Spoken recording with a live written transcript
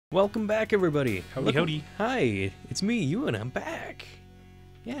Welcome back, everybody. Howdy, howdy. Hi, it's me, Ewan. I'm back.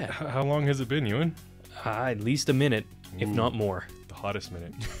 Yeah. How long has it been, Ewan? At least a minute, if Ooh. not more. The hottest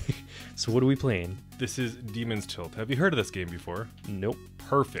minute. So what are we playing? This is Demon's Tilt. Have you heard of this game before? Nope.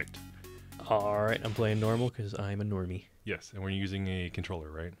 Perfect. Alright, I'm playing normal because I'm a normie. Yes, and we're using a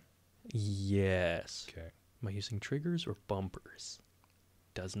controller, right? Yes. Okay. Am I using triggers or bumpers?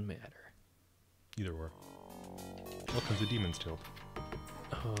 Doesn't matter. Either or. Welcome to Demon's Tilt.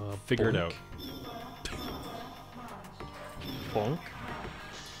 Uh, Figure it bonk. out. Bonk.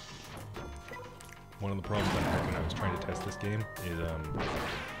 One of the problems I had when I was trying to test this game is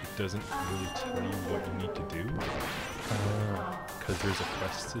it doesn't really tell you what you need to do. Because there's a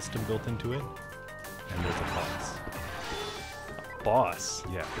quest system built into it, and there's a boss. Boss.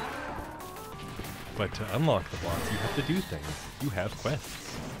 Yeah. But to unlock the boss, you have to do things. You have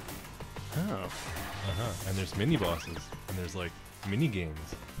quests. Oh. And there's mini bosses, and there's like mini games.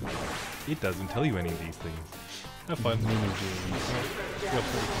 It doesn't tell you any of these things. Have fun. Mini games. Feel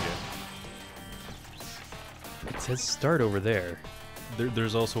free to It says start over there.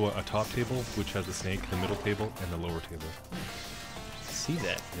 There's also a top table, which has a snake, the middle table, and the lower table. See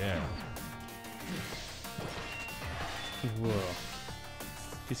that? Yeah. Whoa.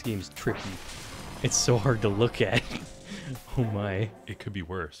 This game's tricky. It's so hard to look at. Oh my. It could be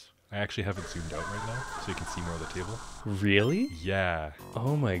worse. I actually have it zoomed out right now, so you can see more of the table. Really? Yeah.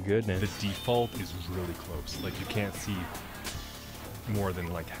 Oh my goodness. The default is really close. Like, you can't see more than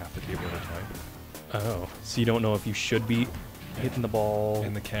like half the table at a time. Oh, so you don't know if you should be hitting the ball.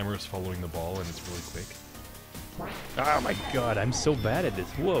 And the camera's following the ball, and it's really quick. Oh my god, I'm so bad at this.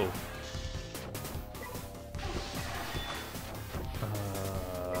 Whoa.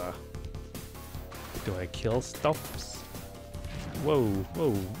 Do I kill stuffs? Whoa,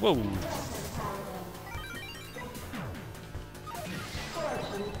 whoa, whoa.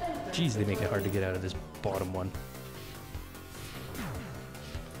 Jeez, they make it hard to get out of this bottom one.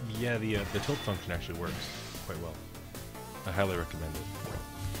 Yeah, the tilt function actually works quite well. I highly recommend it.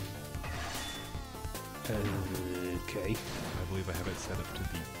 Okay. I believe I have it set up to the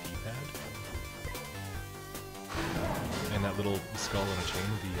D-pad. And that little skull on a chain,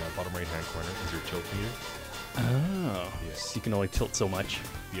 the bottom right-hand corner, is your tilt meter. Oh, Yeah. so you can only tilt so much.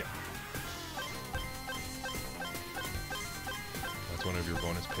 Yeah. That's one of your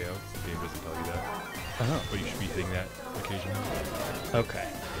bonus payouts. The game doesn't tell you that. Oh, But you should be hitting that occasionally. okay.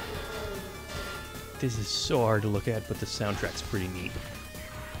 This is so hard to look at, but the soundtrack's pretty neat.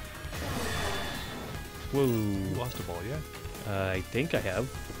 Whoa. You lost a ball, yeah? I think I have.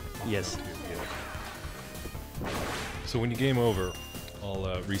 Yes. Yeah. So when you game over,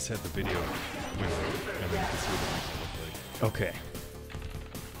 I'll reset the video window, and then you can see what the people look like. Okay.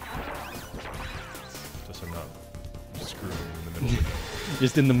 Just so I'm not screwing in the middle of it.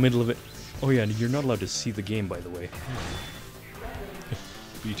 Just in the middle of it. Oh yeah, you're not allowed to see the game, by the way.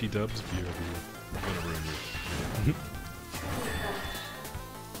 BT dubs, if you're gonna ruin you.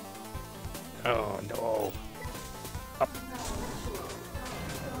 Oh no. Up.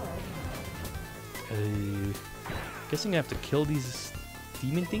 Guessing I have to kill these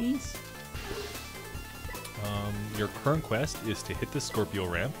demon thingies? Your current quest is to hit the Scorpio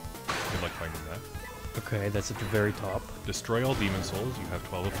ramp. Good luck finding that. Okay, that's at the very top. Destroy all demon souls. You have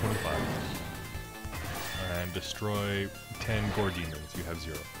 12 of 25. And destroy 10 gore demons. You have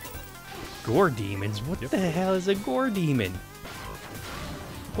 0. Gore demons? What Yep. the hell is a gore demon?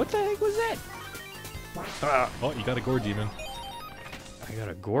 What the heck was that? Oh, you got a gore demon. I got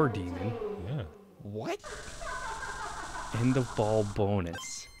a gore demon. Yeah. What? End of ball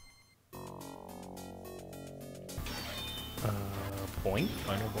bonus. Point?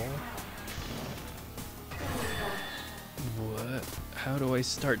 Final ball. What? How do I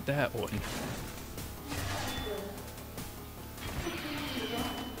start that one?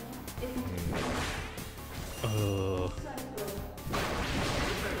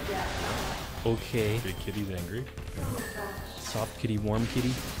 Okay. Big kitty's angry. Soft kitty, warm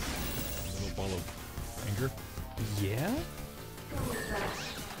kitty. Little ball of anger. Yeah?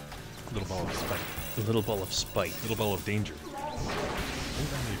 Little ball of spite. A little ball of spite. Little ball of danger. Oh,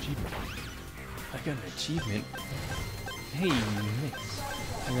 that's the achievement. I got an achievement. Hey, nice.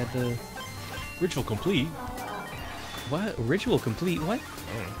 I got the... Ritual complete. What? Ritual complete? What?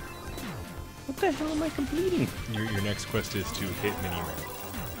 Oh. What the hell am I completing? Your next quest is to hit mini ramp.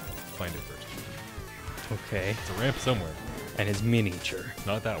 Find it first. Okay. It's a ramp somewhere. And it's miniature.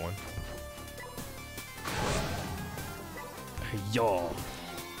 Not that one. Y'all.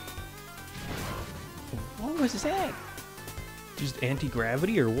 What was that? Just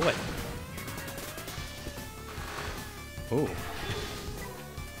anti-gravity or what? Oh.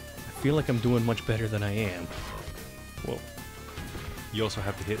 feel like I'm doing much better than I am. Whoa. You also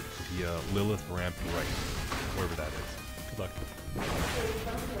have to hit the Lilith ramp right, wherever that is. Good luck.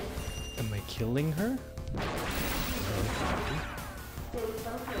 Am I killing her?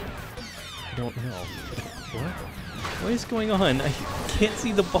 I don't know. What? What is going on? I can't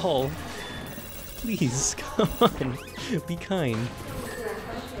see the ball. Please, come on. Be kind.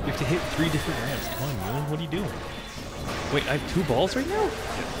 You have to hit 3 different ramps. Come on, Mulan. What are you doing? Wait, I have 2 balls right now?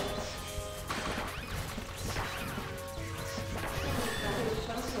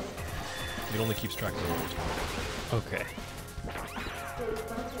 It only keeps track of the others. Okay.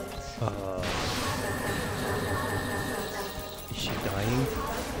 Is she dying?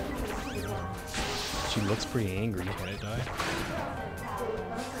 She looks pretty angry. Can it die?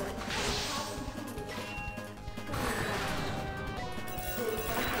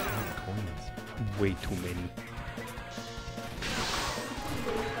 How many coins? Way too many.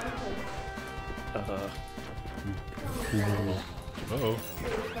 Uh-oh.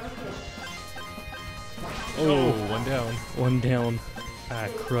 Oh, 1 down. 1 down. Ah,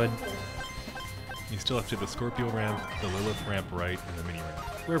 crud. You still have to do the Scorpio ramp, the Lilith ramp right, and the mini ramp.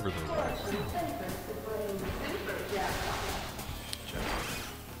 Wherever those are.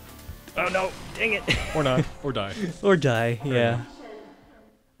 Oh no! Dang it! Or not. Or die. Or die, yeah.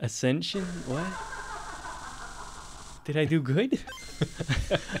 Ascension? What? Did I do good?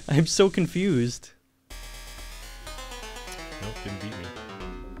 I'm so confused. Nope, didn't beat me.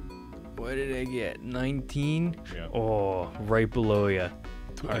 What did I get? 19? Yeah. Oh, right below ya.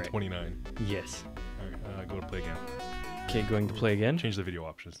 Alright. 29. Yes. Alright, go to play again. Okay, going to play again? Change the video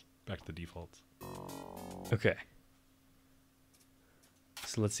options. Back to the defaults. Okay.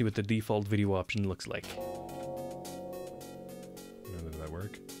 So let's see what the default video option looks like. Does that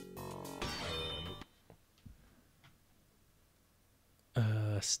work? Nope.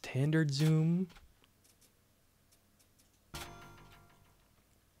 Standard zoom.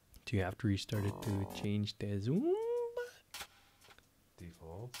 Do you have to restart it to change the zoom?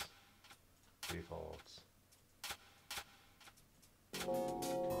 Defaults. Defaults. Is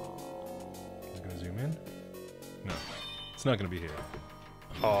it gonna zoom in? No. It's not gonna be here.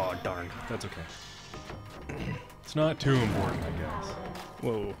 Oh, darn. That's okay. It's not too important, I guess.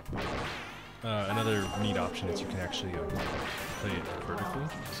 Whoa. Another neat option is you can actually play it vertically.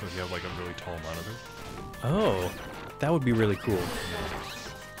 So if you have like a really tall monitor, Oh, that would be really cool.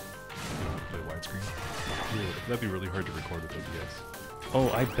 play widescreen. That'd be really hard to record with OBS. Oh,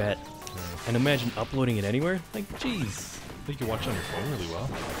 I bet. Yeah. And imagine uploading it anywhere? Like, jeez. I think you can watch it on your phone really well.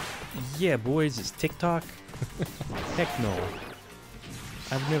 Yeah, boys, it's TikTok? Heck no.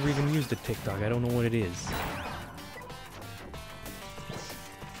 I've never even used a TikTok. I don't know what it is.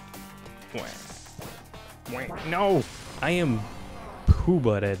 No! I am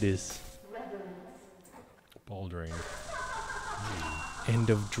poo-butt at this. Ball drain. End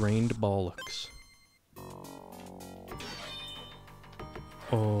of drained bollocks.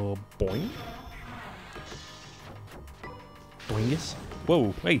 Boing? Boingus?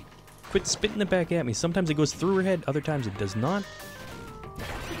 Whoa, hey! Quit spitting it back at me. Sometimes it goes through her head, other times it does not.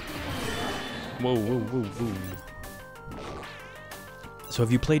 Whoa, whoa, whoa, whoa. So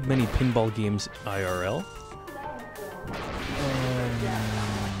have you played many pinball games IRL?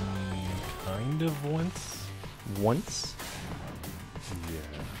 Kind of once. Once? Yeah.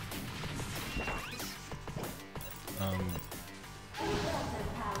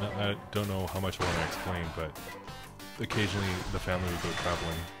 I don't know how much I want to explain, but occasionally the family would go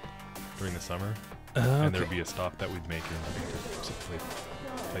traveling during the summer, and there'd be a stop that we'd make and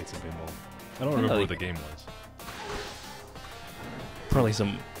play some pinball. I don't remember what the game was. Probably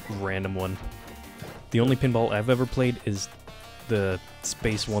some random one. The only pinball I've ever played is the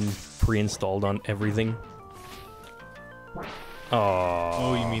Space one pre-installed on everything.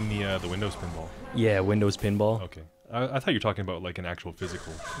 Oh, you mean the Windows pinball? Yeah, Windows pinball. Okay. I thought you were talking about like an actual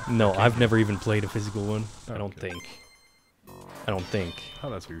physical. No, I've never even played a physical one. Oh, I don't okay. think. I don't think. Oh,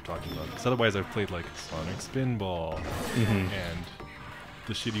 that's what you're talking about. Because otherwise I've played like Sonic Spinball and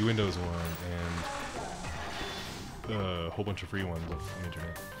the shitty Windows one and a whole bunch of free ones on the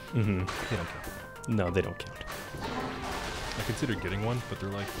internet. They don't count. No, they don't count. I considered getting one, but they're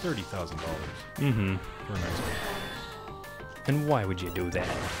like $30,000 for a nice one. And why would you do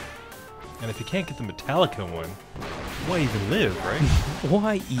that? And if you can't get the Metallica one, why even live, right?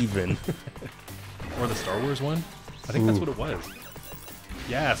 Why even? Or the Star Wars one? I think that's what it was.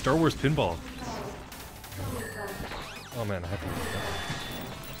 Yeah, Star Wars pinball. Oh man, I have to look it up.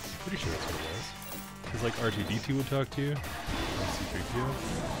 Pretty sure that's what it was. Because like R2-D2 would talk to you, and C-3PO,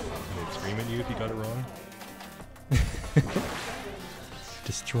 and they'd scream at you if you got it wrong.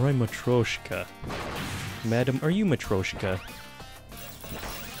 Just Destroy Matryoshka. Madam, are you Matryoshka?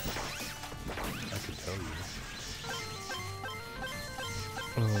 I could tell you.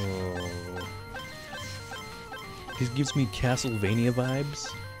 Oh. This gives me Castlevania vibes.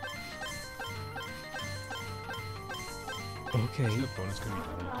 Okay. Is that bonus gonna be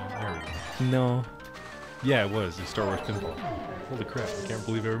done? There we go. No. Yeah, it was. The Star Wars pinball. Holy crap, I can't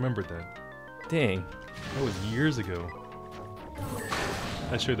believe I remembered that. Dang. That was years ago.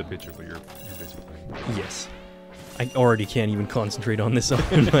 I showed the picture, but you're basically playing. Yes. I already can't even concentrate on this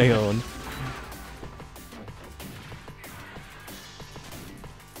on my own.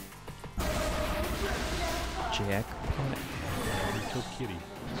 Jackpot. You killed Kitty.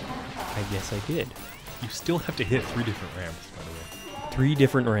 I guess I did. You still have to hit 3 different ramps, by the way. 3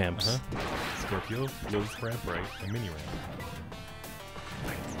 different ramps. Scorpio, Lilith ramp right, and mini ramp.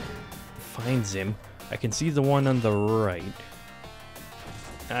 Finds him. I can see the one on the right.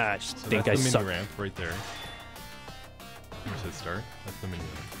 Ah, I just So think I that's the suck. mini ramp right there. You said start? That's the mini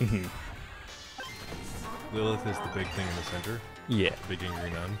ramp. Lilith is the big thing in the center. Yeah. The big angry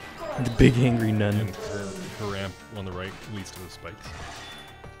nun. The big angry nun. And her ramp on the right leads to the spikes.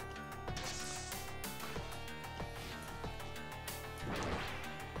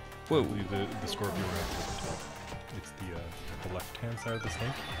 Whoa. I believe the Scorpio ramp is at the top. It's the left-hand side of the snake.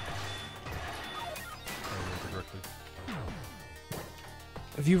 If I remember correctly.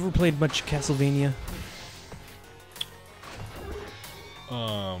 Have you ever played much Castlevania?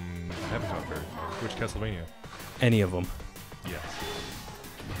 I haven't got very far. Which Castlevania? Any of them? Yes.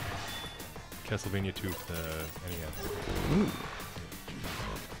 Castlevania 2 for the NES. Ooh.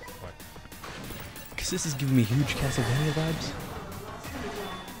 What? Because this is giving me huge Castlevania vibes.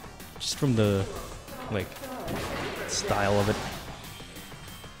 Just from the, like, style of it.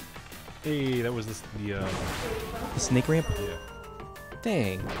 Hey, that was The snake ramp? yeah.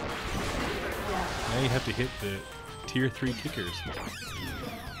 Dang. Now you have to hit the tier 3 kickers. There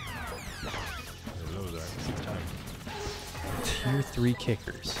those are. 6 times. Tier 3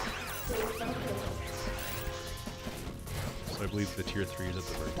 kickers. So I believe the tier 3 is at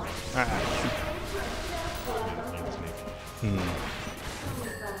the very top. Ah, Near the snake.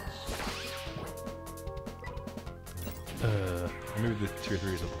 Or maybe the tier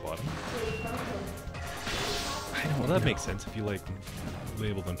 3 is at the bottom. I don't Well, know. that makes sense if you like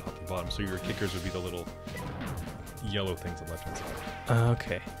label them top and bottom. So your kickers would be the little yellow things on the left hand side.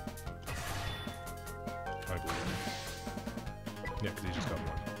 Okay. I believe. Yeah, because you just got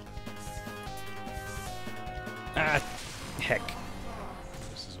one. Ah, heck.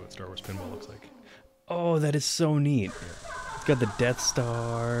 This is what Star Wars pinball looks like. Oh, that is so neat. It's got the Death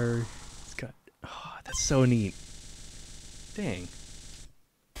Star. It's got... Oh, that's so neat. Dang.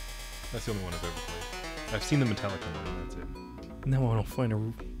 That's the only one I've ever played. I've seen the Metallica one, and that's it. Now I want to find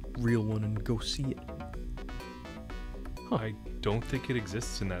a real one and go see it. Huh. I don't think it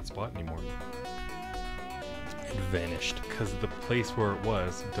exists in that spot anymore. It vanished. Because the place where it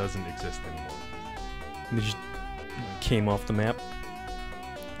was doesn't exist anymore. They just came off the map.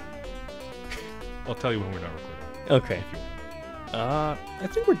 I'll tell you when we're not recording. Okay. If you want. I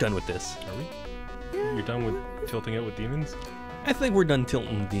think we're done with this. Are we? You're done with tilting out with demons? I think we're done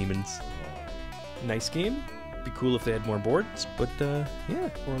tilting demons. Nice game. Be cool if they had more boards, but yeah.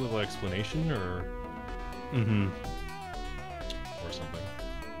 Or a little explanation, or or something.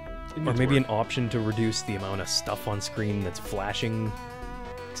 It Or needs maybe work. an option to reduce the amount of stuff on screen that's flashing.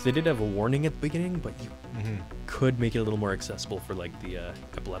 Because they did have a warning at the beginning, but you could make it a little more accessible for like the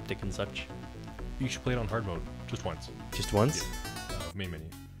epileptic and such. You should play it on hard mode, just once. Just once? Main menu.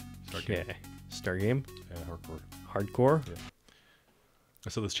 Start Okay. game. Start game. And hardcore. Hardcore. Yeah.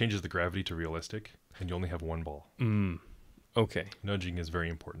 So this changes the gravity to realistic, and you only have one ball. Okay. Nudging is very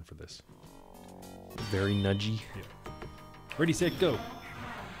important for this. Very nudgy. Yeah. Ready, set, go!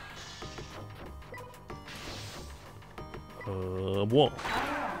 Whoa.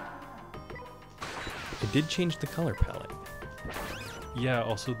 It did change the color palette. Yeah,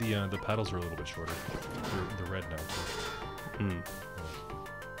 also the paddles are a little bit shorter. They're red now, too.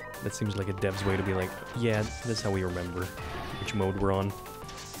 That seems like a dev's way to be like, yeah, that's how we remember which mode we're on.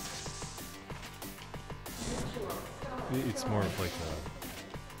 It's more of like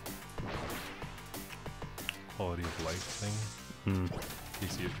a quality of life thing. In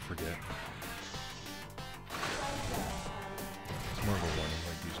case you forget. It's more of a warning,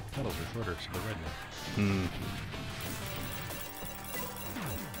 like these pedals are shorter, so they're red now.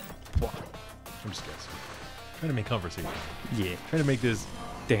 I'm just guessing. Trying to make conversation. Yeah. Trying to make this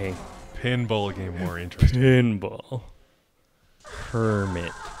Dang. pinball game more interesting. Pinball.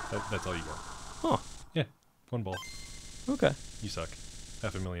 Hermit. That's all you got. Huh. Yeah, one ball. Okay. You suck.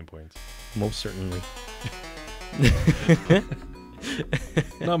 500,000 points. Most certainly.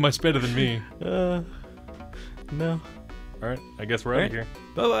 Not much better than me. No. Alright, I guess we're out of Alright. here.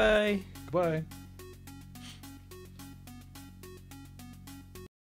 Bye-bye. Goodbye.